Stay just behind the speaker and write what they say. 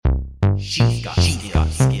She's got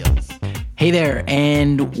skills. Hey there,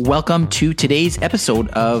 and welcome to today's episode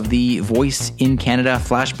of the Voice in Canada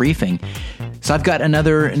Flash Briefing. So I've got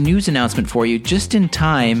another news announcement for you just in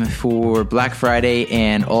time for Black Friday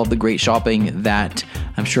and all of the great shopping that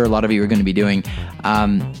I'm sure a lot of you are going to be doing.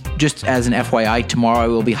 Just as an FYI, tomorrow I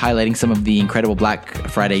will be highlighting some of the incredible Black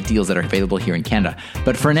Friday deals that are available here in Canada.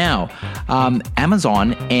 But for now,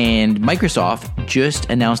 Amazon and Microsoft just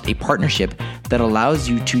announced a partnership that allows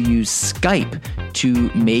you to use Skype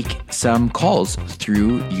to make some calls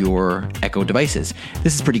through your Echo devices.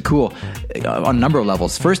 This is pretty cool on a number of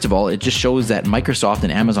levels. First of all, it just shows that Microsoft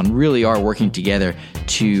and Amazon really are working together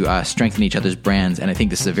to strengthen each other's brands, and I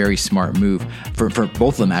think this is a very smart move for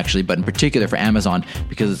both of them actually, but in particular for Amazon,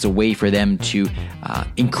 because it's a way for them to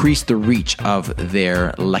increase the reach of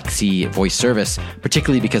their Lexi voice service,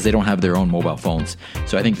 particularly because they don't have their own mobile phones.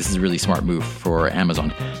 So I think this is a really smart move for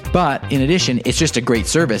Amazon. But in addition, it's just a great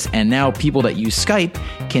service, and now people that use Skype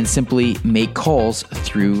can simply make calls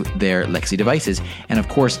through their Lexi devices. And of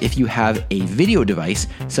course, if you have a video device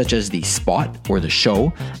such as the Spot or the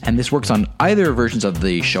Show, and this works on either versions of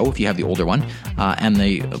the Show if you have the older one, and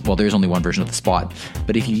there's only one version of the Spot,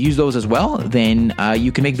 but if you use those as well, then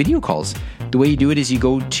you can make video calls. The way you do it is you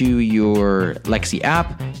go to your Lexi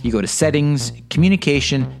app, you go to Settings,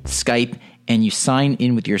 Communication, Skype, and you sign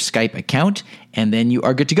in with your Skype account, and then you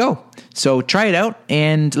are good to go. So try it out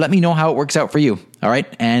and let me know how it works out for you. All right.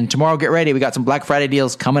 And tomorrow, get ready. We got some Black Friday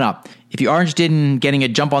deals coming up. If you are interested in getting a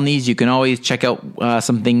jump on these, you can always check out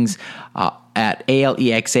some things at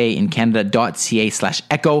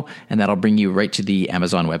alexaincanada.ca/echo, and that'll bring you right to the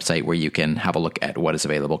Amazon website where you can have a look at what is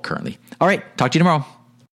available currently. All right. Talk to you tomorrow.